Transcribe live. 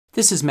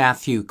This is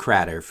Matthew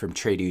Cratter from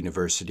Trader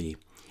University,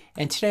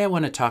 and today I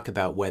want to talk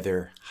about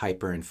whether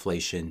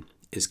hyperinflation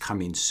is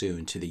coming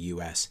soon to the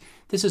US.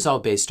 This is all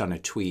based on a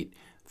tweet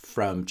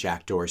from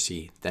Jack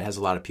Dorsey that has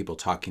a lot of people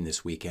talking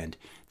this weekend.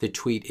 The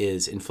tweet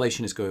is,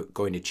 inflation is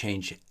going to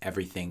change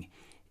everything.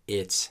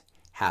 It's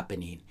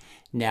happening.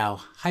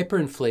 Now,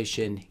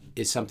 hyperinflation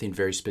is something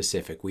very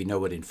specific. We know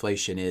what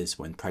inflation is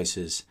when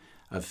prices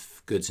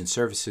of goods and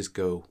services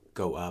go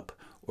up,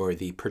 or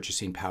the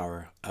purchasing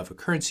power of a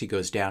currency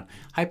goes down.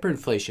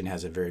 Hyperinflation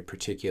has a very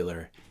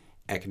particular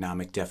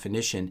economic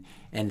definition,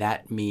 and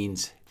that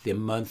means the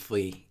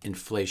monthly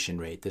inflation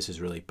rate. This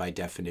is really by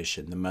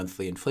definition. The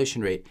monthly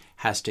inflation rate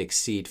has to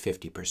exceed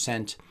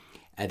 50%,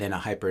 and then a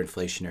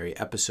hyperinflationary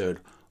episode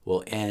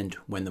will end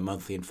when the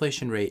monthly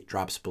inflation rate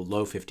drops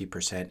below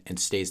 50% and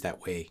stays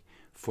that way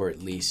for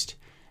at least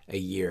a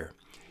year.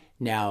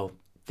 Now,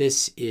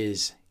 this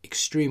is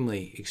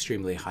extremely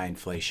high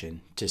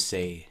inflation, to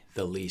say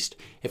the least.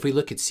 If we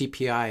look at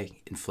CPI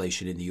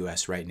inflation in the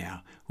U.S. right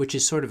now, which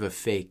is sort of a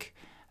fake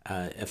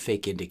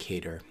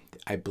indicator,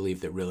 I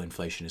believe that real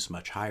inflation is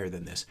much higher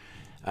than this.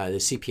 The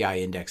CPI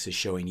index is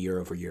showing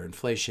year-over-year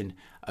inflation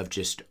of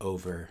just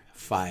over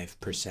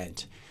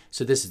 5%.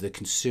 So this is the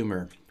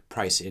consumer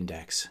price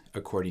index,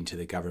 according to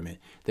the government.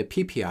 The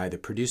PPI, the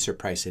producer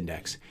price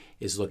index,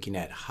 is looking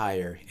at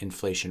higher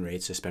inflation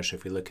rates, especially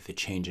if we look at the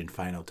change in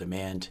final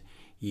demand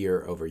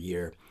year over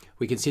year.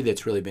 We can see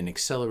that's really been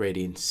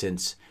accelerating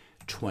since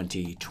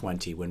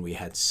 2020, when we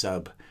had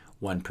sub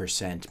 1%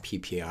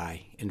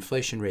 PPI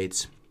inflation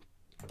rates.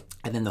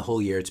 And then the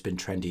whole year it's been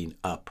trending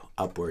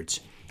upwards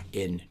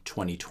in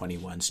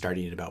 2021,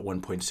 starting at about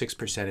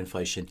 1.6%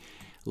 inflation,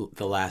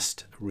 the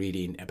last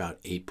reading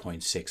about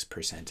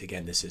 8.6%.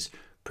 Again, this is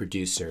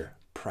producer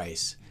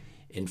price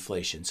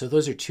inflation. So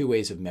those are two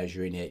ways of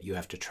measuring it. You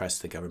have to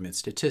trust the government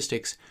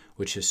statistics,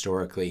 which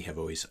historically have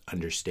always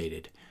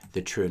understated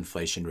the true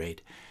inflation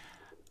rate.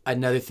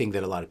 Another thing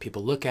that a lot of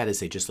people look at is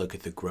they just look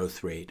at the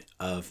growth rate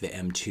of the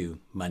M2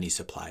 money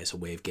supply as a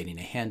way of getting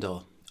a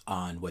handle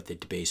on what the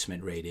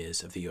debasement rate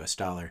is of the US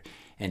dollar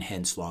and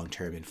hence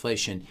long-term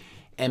inflation.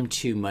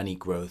 M2 money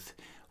growth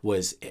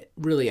was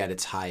really at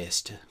its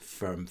highest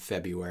from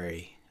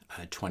February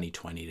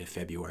 2020 to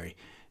February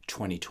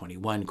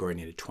 2021,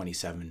 growing at a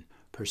 27%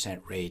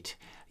 rate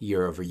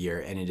year over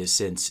year, and it has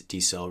since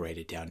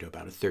decelerated down to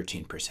about a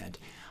 13%.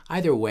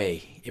 Either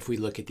way, if we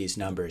look at these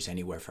numbers,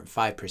 anywhere from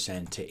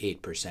 5% to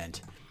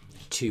 8%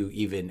 to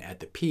even at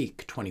the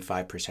peak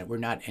 25%, we're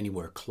not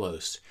anywhere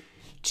close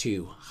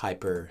to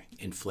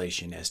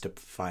hyperinflation as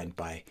defined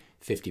by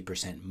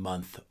 50%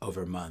 month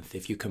over month.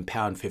 If you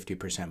compound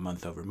 50%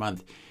 month over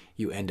month,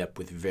 you end up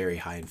with very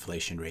high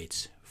inflation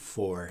rates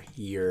for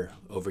year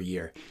over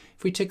year.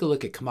 If we take a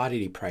look at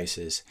commodity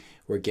prices,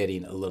 we're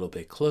getting a little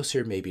bit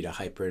closer maybe to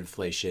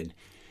hyperinflation.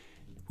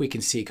 We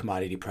can see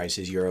commodity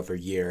prices year over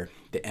year,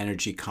 the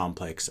energy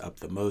complex up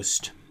the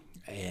most,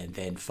 and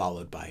then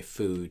followed by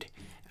food,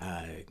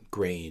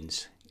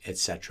 grains,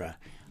 etc.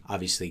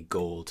 Obviously,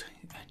 gold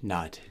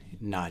not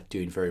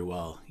doing very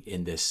well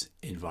in this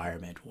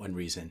environment. One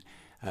reason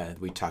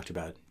we talked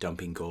about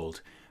dumping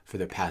gold for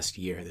the past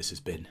year. This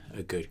has been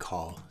a good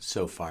call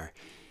so far.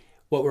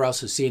 What we're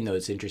also seeing, though,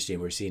 it's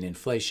interesting, we're seeing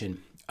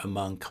inflation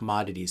among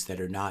commodities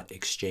that are not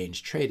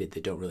exchange traded,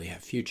 that don't really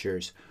have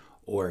futures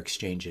or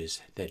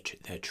exchanges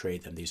that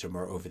trade them. These are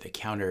more over the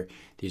counter.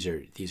 These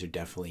are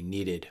definitely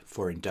needed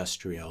for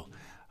industrial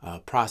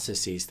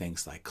processes,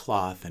 things like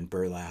cloth and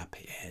burlap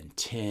and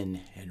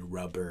tin and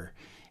rubber,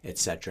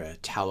 etc.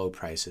 Tallow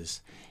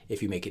prices.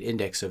 If you make an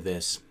index of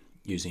this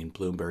using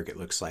Bloomberg, it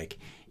looks like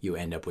you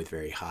end up with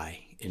very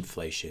high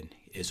inflation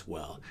as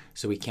well.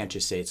 So we can't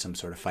just say it's some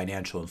sort of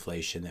financial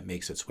inflation that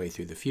makes its way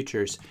through the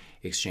futures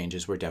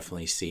exchanges. We're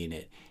definitely seeing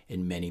it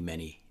in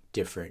many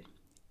different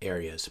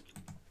areas.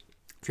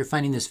 If you're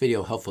finding this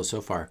video helpful so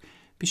far,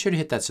 be sure to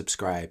hit that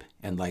subscribe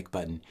and like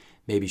button.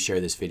 Maybe share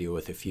this video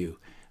with a few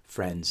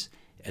friends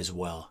as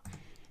well.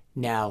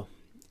 Now,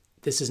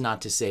 this is not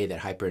to say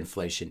that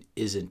hyperinflation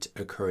isn't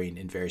occurring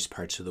in various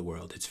parts of the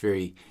world. It's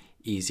very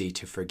easy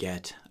to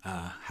forget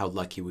how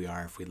lucky we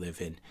are if we live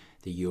in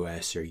the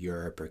US or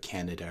Europe or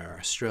Canada or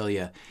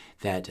Australia,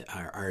 that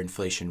our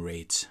inflation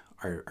rates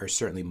are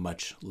certainly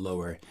much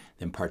lower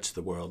than parts of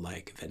the world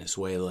like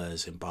Venezuela,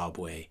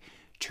 Zimbabwe,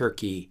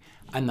 Turkey.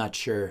 I'm not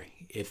sure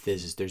if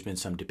there's been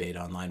some debate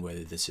online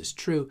whether this is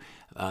true,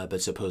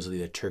 but supposedly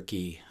the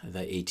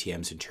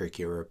ATMs in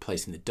Turkey are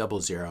replacing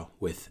the 00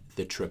 with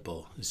the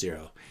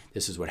 000.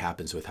 This is what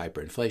happens with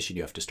hyperinflation.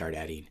 You have to start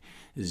adding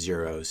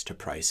zeros to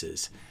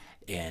prices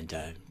and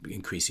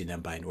increasing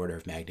them by an order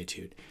of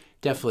magnitude.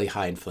 Definitely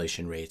high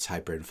inflation rates,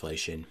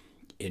 hyperinflation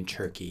in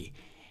Turkey,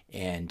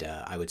 and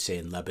I would say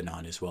in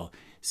Lebanon as well.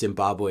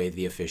 Zimbabwe,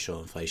 the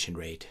official inflation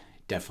rate,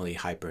 definitely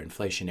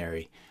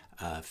hyperinflationary,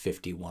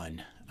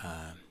 51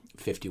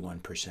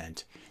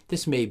 51%.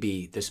 This may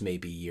be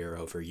year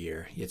over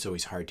year. It's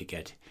always hard to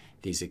get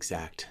these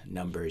exact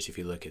numbers. If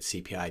you look at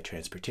CPI,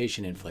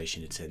 transportation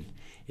inflation,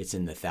 it's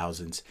in the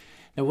thousands.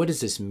 Now, what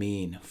does this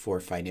mean for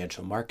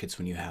financial markets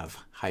when you have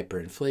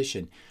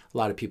hyperinflation? A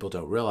lot of people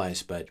don't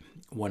realize, but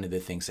one of the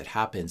things that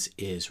happens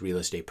is real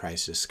estate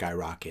prices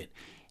skyrocket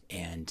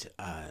and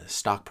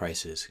stock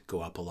prices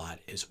go up a lot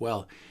as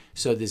well.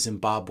 So the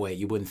Zimbabwe,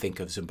 you wouldn't think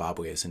of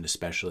Zimbabwe as an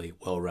especially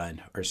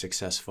well-run or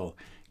successful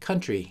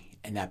country.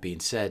 And that being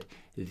said,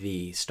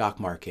 the stock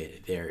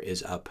market there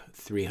is up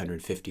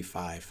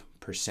 355%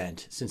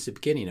 since the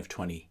beginning of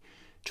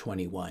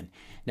 2021.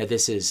 Now,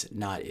 this is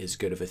not as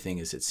good of a thing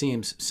as it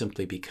seems,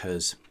 simply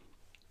because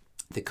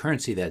the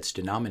currency that's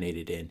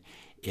denominated in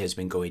has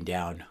been going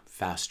down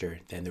faster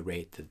than the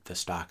rate that the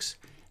stocks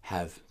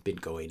have been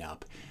going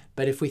up.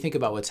 But if we think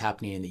about what's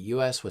happening in the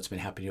US, what's been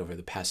happening over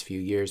the past few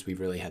years, we've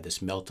really had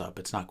this melt up.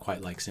 It's not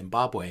quite like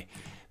Zimbabwe,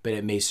 but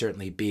it may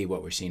certainly be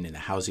what we're seeing in the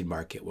housing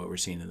market, what we're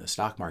seeing in the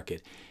stock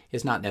market,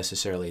 is not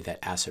necessarily that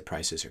asset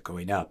prices are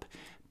going up,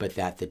 but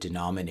that the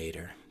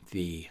denominator,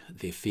 the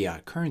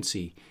fiat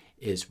currency,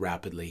 is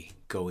rapidly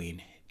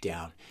going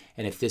down.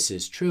 And if this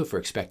is true, if we're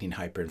expecting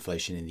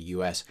hyperinflation in the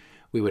US,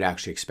 we would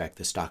actually expect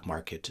the stock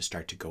market to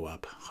start to go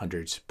up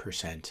hundreds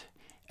 %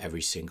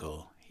 every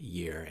single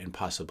year, and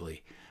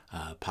possibly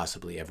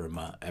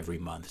every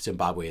month.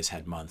 Zimbabwe has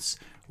had months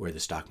where the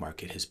stock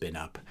market has been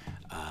up,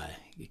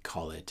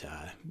 call it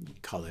a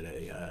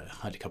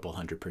couple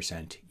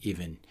 100%,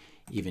 even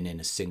in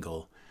a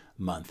single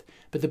month.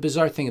 But the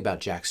bizarre thing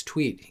about Jack's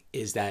tweet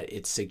is that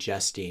it's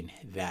suggesting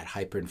that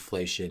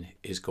hyperinflation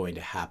is going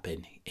to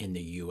happen in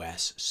the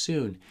U.S.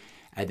 soon,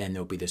 and then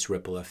there'll be this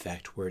ripple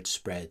effect where it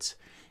spreads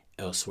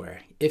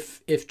elsewhere.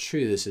 If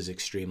true, this is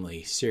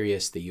extremely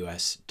serious. The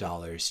U.S.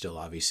 dollar is still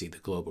obviously the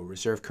global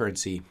reserve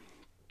currency,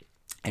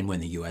 and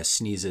when the U.S.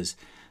 sneezes,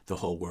 the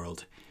whole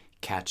world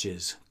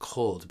catches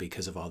cold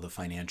because of all the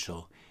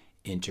financial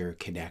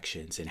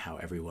interconnections and how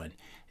everyone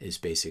is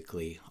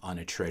basically on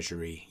a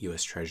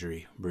U.S.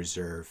 Treasury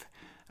reserve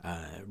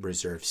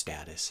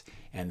status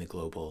and the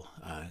global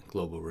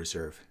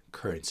reserve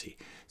currency.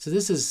 So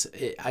this is,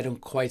 I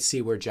don't quite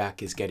see where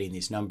Jack is getting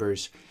these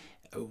numbers.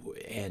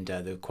 And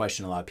the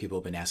question a lot of people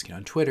have been asking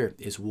on Twitter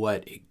is,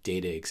 what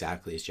data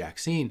exactly is Jack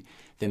seeing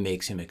that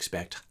makes him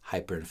expect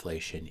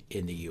hyperinflation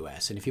in the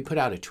U.S.? And if you put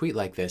out a tweet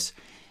like this,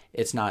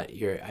 it's not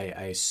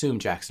I assume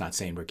Jack's not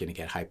saying we're going to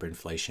get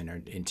hyperinflation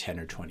or in 10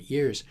 or 20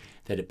 years,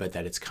 but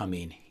that it's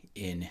coming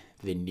in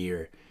the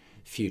near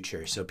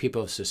future. So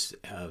people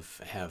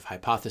have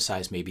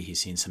hypothesized maybe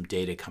he's seen some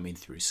data coming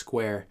through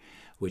Square,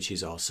 which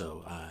he's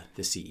also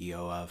the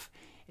CEO of.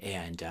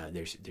 And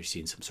they're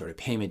seeing some sort of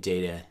payment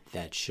data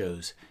that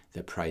shows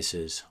that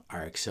prices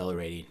are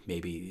accelerating.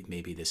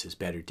 Maybe this is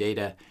better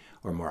data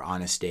or more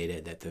honest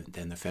data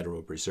than the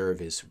Federal Reserve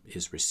is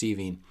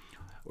receiving,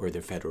 or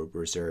the Federal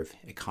Reserve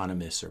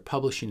economists are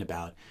publishing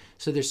about.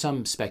 So there's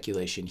some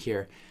speculation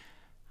here.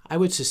 I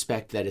would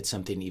suspect that it's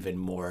something even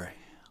more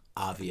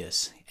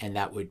obvious, and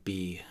that would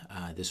be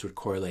this would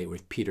correlate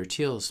with Peter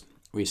Thiel's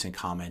recent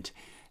comment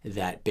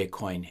that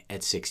Bitcoin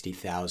at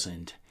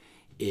 60,000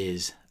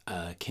 is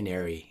a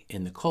canary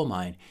in the coal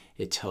mine.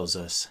 It tells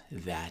us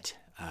that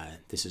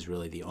this is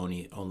really the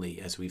only,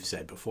 as we've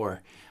said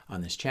before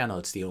on this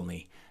channel,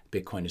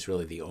 Bitcoin is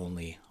really the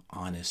only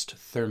honest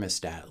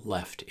thermostat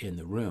left in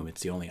the room.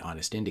 It's the only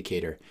honest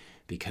indicator,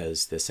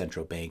 because the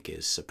central bank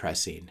is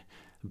suppressing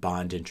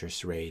bond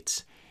interest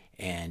rates,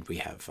 and we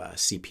have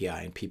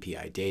CPI and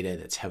PPI data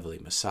that's heavily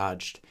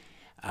massaged.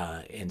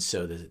 And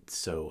so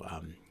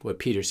what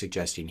Peter's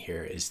suggesting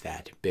here is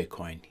that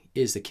Bitcoin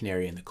is the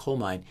canary in the coal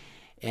mine.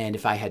 And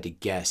if I had to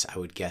guess, I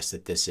would guess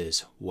that this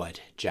is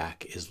what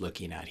Jack is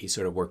looking at. He's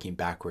sort of working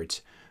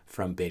backwards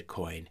from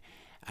Bitcoin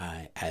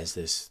as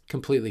this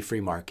completely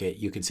free market.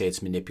 You can say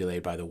it's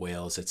manipulated by the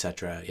whales,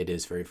 etc. It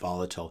is very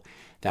volatile.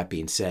 That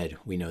being said,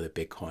 we know that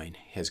Bitcoin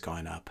has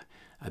gone up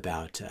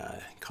about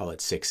call it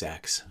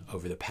 6x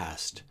over the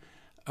past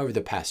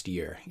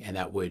year, and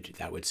that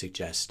would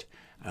suggest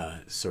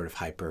sort of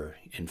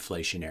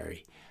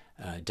hyperinflationary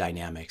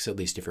dynamics, at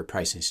least if you're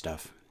pricing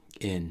stuff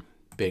in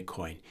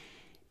Bitcoin.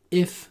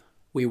 If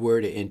we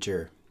were to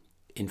enter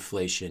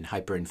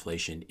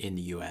hyperinflation in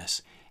the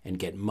US and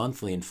get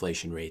monthly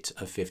inflation rates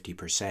of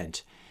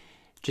 50%,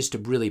 just a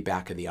really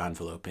back of the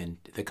envelope, and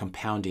the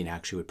compounding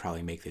actually would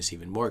probably make this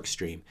even more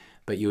extreme,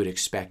 but you would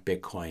expect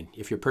Bitcoin,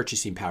 if your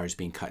purchasing power is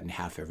being cut in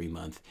half every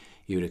month,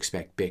 you would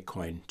expect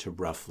Bitcoin to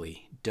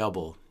roughly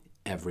double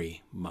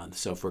every month.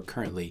 So if we're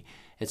currently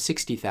at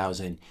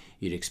 60,000,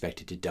 you'd expect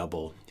it to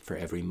double for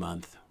every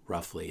month,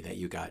 roughly, that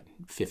you got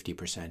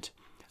 50%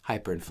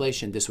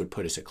 hyperinflation. This would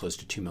put us at close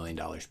to $2 million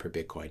per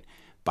Bitcoin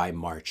by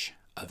March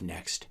of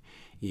next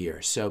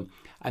year. So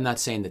I'm not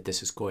saying that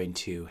this is going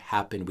to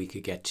happen. We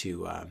could get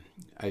to,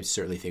 I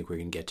certainly think we're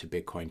going to get to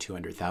Bitcoin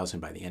 200,000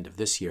 by the end of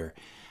this year.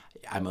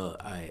 I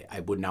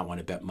would not want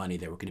to bet money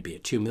that we're going to be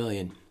at 2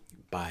 million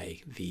by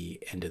the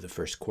end of the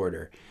first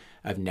quarter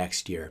of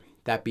next year.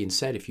 That being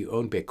said, if you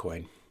own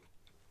Bitcoin,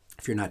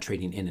 if you're not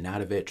trading in and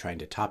out of it, trying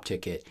to top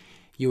tick it,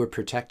 you are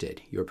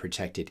protected. You are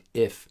protected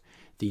if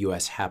the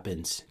U.S.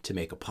 happens to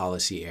make a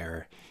policy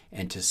error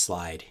and to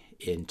slide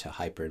into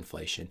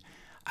hyperinflation.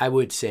 I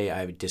would say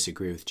I would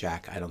disagree with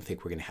Jack. I don't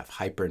think we're going to have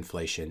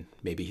hyperinflation.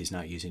 Maybe he's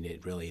not using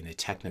it really in a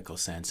technical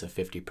sense of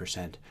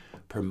 50%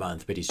 per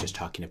month, but he's just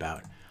talking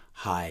about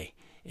high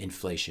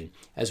inflation.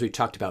 As we've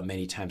talked about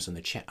many times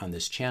on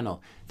this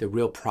channel, the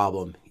real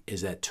problem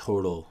is that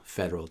total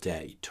federal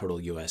debt,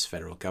 total U.S.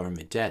 federal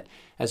government debt,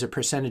 as a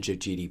percentage of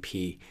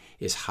GDP,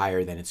 is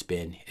higher than it's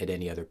been at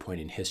any other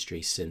point in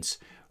history since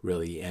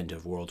really the end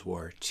of World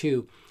War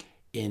II.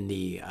 In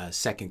the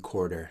second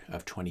quarter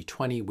of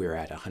 2020, we're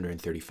at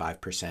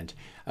 135%.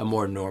 A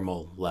more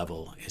normal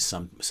level is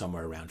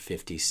somewhere around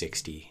 50,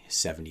 60,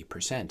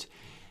 70%.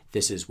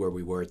 This is where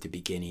we were at the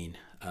beginning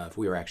of,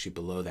 we were actually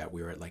below that.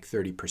 We were at like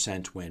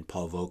 30% when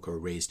Paul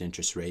Volcker raised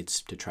interest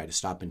rates to try to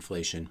stop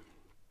inflation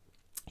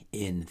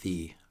in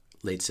the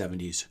late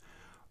 70s,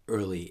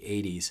 early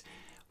 80s.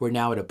 We're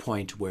now at a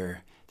point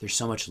where there's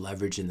so much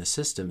leverage in the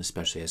system,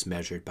 especially as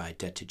measured by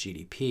debt to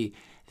GDP,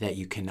 that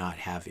you cannot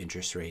have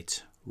interest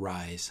rates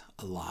rise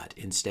a lot.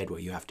 Instead,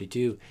 what you have to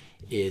do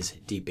is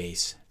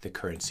debase the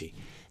currency.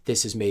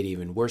 This is made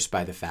even worse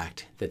by the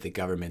fact that the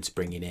government's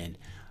bringing in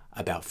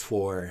about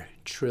 $4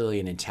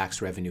 trillion in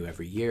tax revenue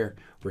every year.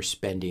 We're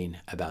spending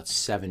about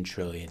 $7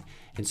 trillion.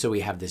 And so we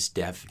have this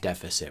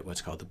deficit,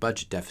 what's called the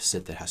budget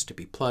deficit, that has to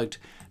be plugged,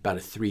 about a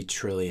 $3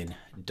 trillion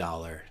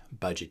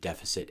budget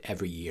deficit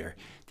every year.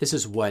 This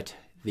is what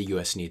the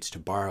U.S. needs to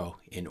borrow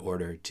in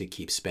order to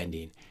keep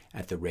spending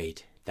at the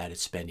rate that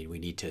it's spending. We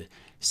need to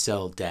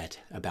sell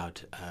debt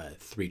about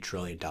 $3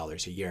 trillion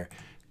a year.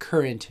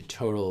 Current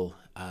total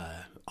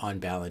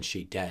on-balance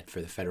sheet debt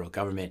for the federal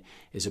government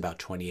is about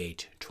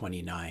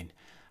 29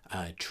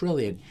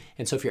 trillion.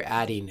 And so if you're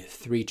adding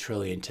 3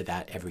 trillion to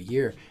that every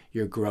year,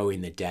 you're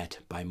growing the debt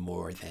by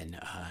more than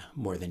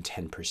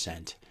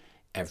 10%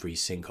 every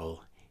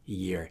single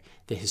year.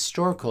 The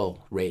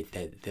historical rate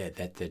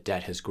that the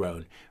debt has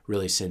grown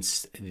really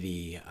since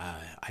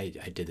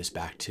I did this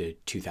back to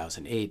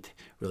 2008,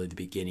 really the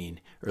beginning,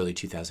 early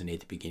 2008,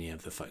 the beginning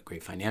of the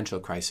great financial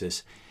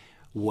crisis,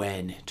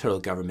 when total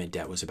government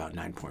debt was about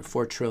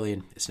 9.4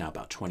 trillion. It's now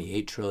about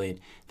 28 trillion.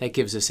 That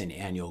gives us an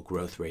annual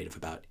growth rate of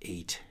about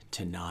 8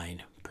 to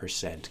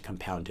 9%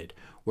 compounded.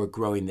 We're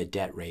growing the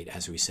debt rate,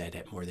 as we said,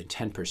 at more than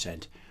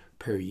 10%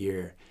 per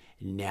year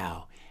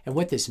now. And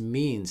what this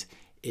means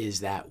is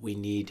that we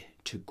need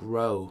to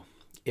grow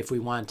if we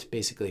want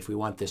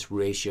this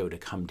ratio to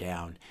come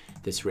down,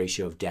 this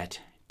ratio of debt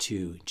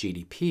to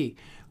GDP.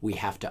 We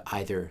have to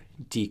either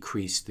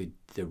decrease the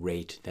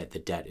rate that the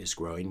debt is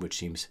growing, which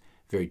seems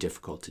very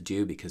difficult to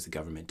do because the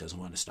government doesn't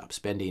want to stop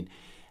spending,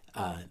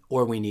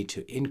 or we need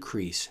to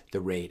increase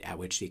the rate at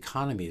which the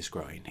economy is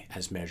growing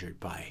as measured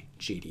by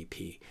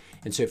GDP.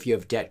 And so if you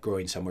have debt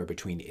growing somewhere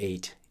between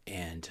 8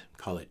 and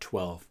call it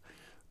 12%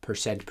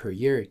 per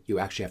year, you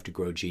actually have to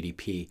grow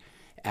GDP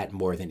at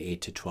more than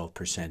 8 to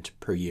 12%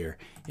 per year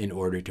in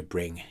order to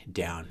bring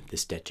down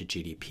this debt to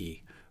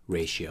GDP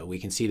ratio. We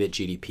can see that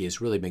GDP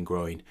has really been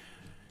growing.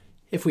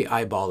 If we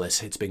eyeball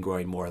this, it's been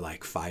growing more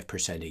like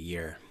 5% a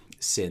year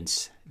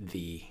since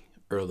the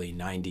early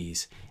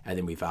 90s. And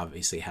then we've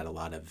obviously had a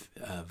lot of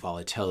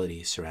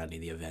volatility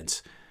surrounding the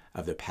events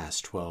of the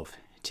past 12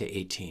 to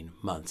 18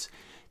 months.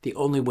 The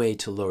only way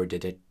to lower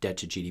debt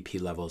to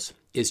GDP levels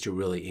is to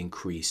really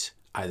increase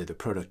either the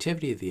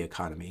productivity of the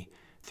economy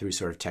through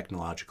sort of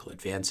technological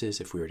advances.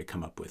 If we were to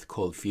come up with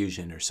cold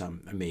fusion or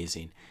some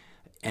amazing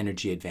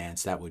energy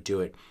advance, that would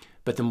do it.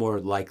 But the more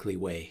likely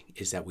way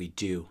is that we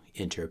do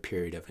enter a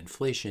period of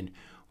inflation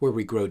where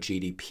we grow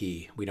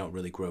GDP. We don't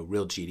really grow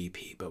real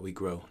GDP, but we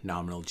grow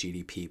nominal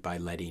GDP by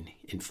letting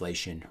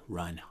inflation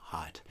run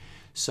hot.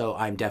 So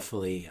I'm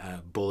definitely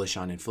bullish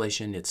on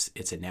inflation.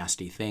 It's a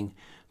nasty thing,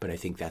 but I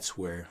think that's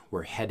where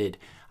we're headed.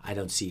 I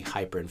don't see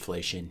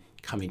hyperinflation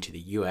coming to the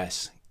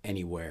U.S.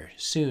 anywhere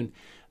soon.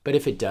 But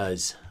if it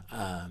does,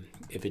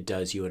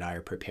 you and I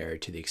are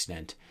prepared to the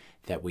extent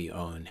that we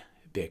own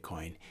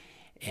Bitcoin.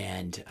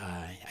 And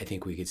I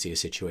think we could see a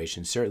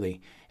situation,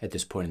 certainly at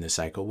this point in the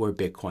cycle, where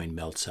Bitcoin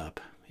melts up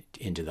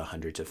into the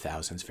hundreds of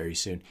thousands very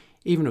soon,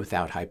 even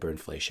without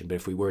hyperinflation. But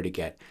if we were to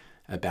get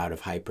a bout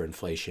of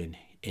hyperinflation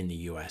in the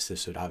U.S.,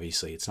 this would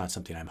obviously, it's not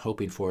something I'm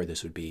hoping for.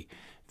 This would be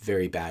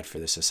very bad for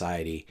the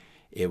society.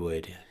 It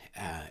would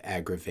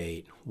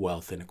aggravate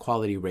wealth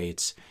inequality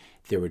rates.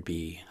 There would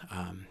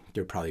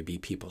probably be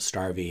people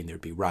starving. There'd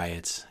be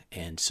riots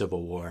and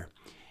civil war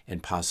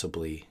and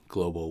possibly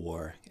global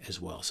war as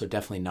well. So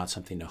definitely not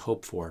something to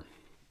hope for.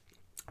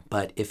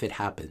 But if it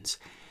happens,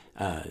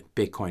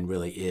 Bitcoin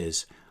really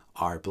is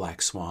our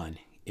black swan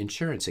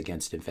insurance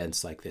against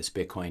events like this.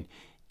 Bitcoin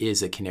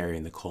is a canary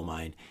in the coal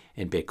mine,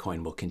 and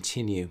Bitcoin will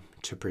continue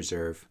to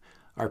preserve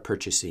our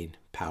purchasing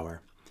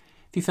power.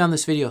 If you found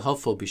this video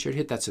helpful, be sure to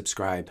hit that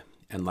subscribe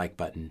and like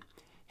button.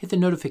 Hit the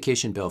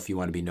notification bell if you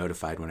want to be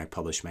notified when I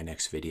publish my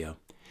next video.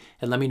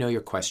 And let me know your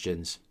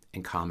questions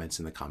and comments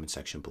in the comment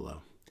section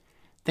below.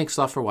 Thanks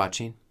a lot for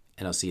watching,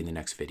 and I'll see you in the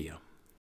next video.